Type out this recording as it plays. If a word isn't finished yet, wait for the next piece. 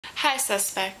Hi,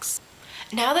 suspects.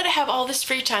 Now that I have all this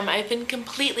free time, I've been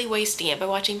completely wasting it by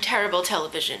watching terrible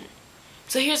television.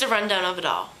 So here's a rundown of it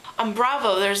all. On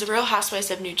Bravo, there's The Real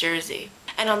Housewives of New Jersey.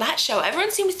 And on that show,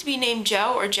 everyone seems to be named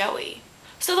Joe or Joey.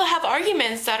 So they'll have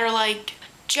arguments that are like,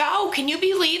 Joe, can you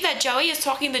believe that Joey is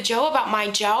talking to Joe about my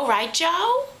Joe, right,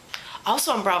 Joe?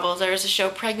 Also on Bravo, there's a show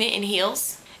Pregnant in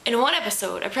Heels. In one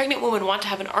episode, a pregnant woman wanted to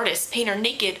have an artist paint her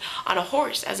naked on a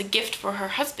horse as a gift for her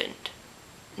husband.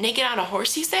 Naked on a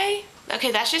horse, you say? Okay,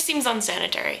 that just seems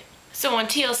unsanitary. So on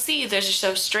TLC, there's a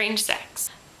show Strange Sex.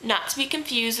 Not to be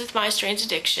confused with My Strange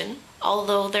Addiction,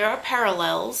 although there are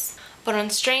parallels. But on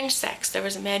Strange Sex, there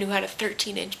was a man who had a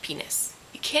 13-inch penis.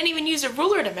 You can't even use a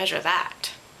ruler to measure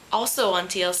that. Also on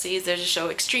TLC, there's a show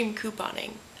Extreme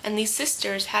Couponing. And these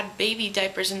sisters had baby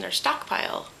diapers in their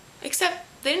stockpile. Except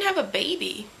they didn't have a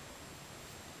baby.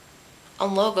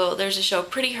 On Logo, there's a show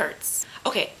Pretty Hurts.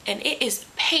 Okay, and it is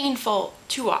painful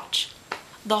to watch.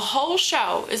 The whole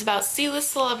show is about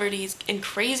C-list celebrities and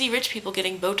crazy rich people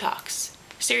getting Botox.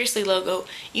 Seriously, Logo,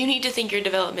 you need to think your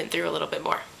development through a little bit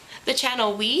more. The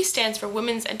channel WE stands for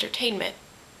Women's Entertainment,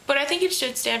 but I think it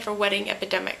should stand for Wedding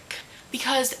Epidemic,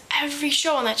 because every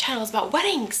show on that channel is about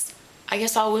weddings. I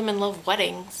guess all women love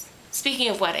weddings. Speaking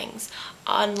of weddings,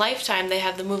 on Lifetime they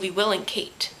have the movie Will and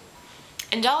Kate.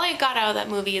 And all I got out of that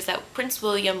movie is that Prince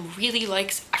William really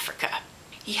likes Africa.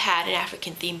 He had an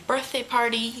African-themed birthday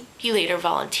party, he later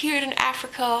volunteered in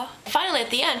Africa. Finally, at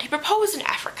the end, he proposed in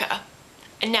Africa.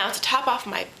 And now, to top off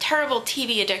my terrible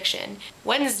TV addiction,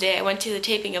 Wednesday I went to the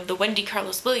taping of the Wendy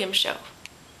Carlos Williams show.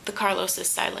 The Carlos is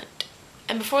silent.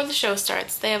 And before the show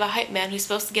starts, they have a hype man who's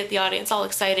supposed to get the audience all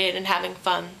excited and having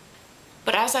fun.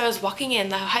 But as I was walking in,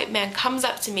 the hype man comes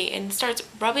up to me and starts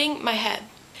rubbing my head.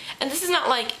 And this is not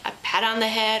like a pat on the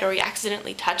head or he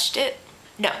accidentally touched it.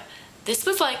 No. This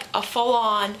was like a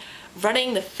full-on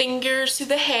running the fingers through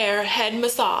the hair head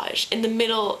massage in the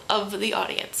middle of the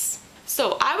audience.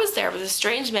 So I was there with a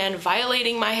strange man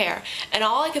violating my hair, and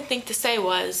all I could think to say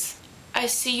was, I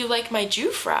see you like my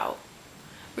Jufrau.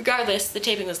 Regardless, the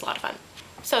taping was a lot of fun.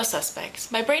 So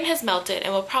suspects, my brain has melted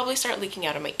and will probably start leaking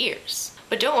out of my ears.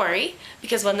 But don't worry,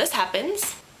 because when this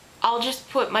happens, I'll just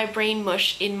put my brain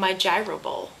mush in my gyro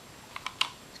bowl.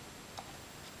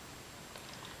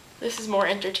 This is more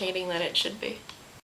entertaining than it should be.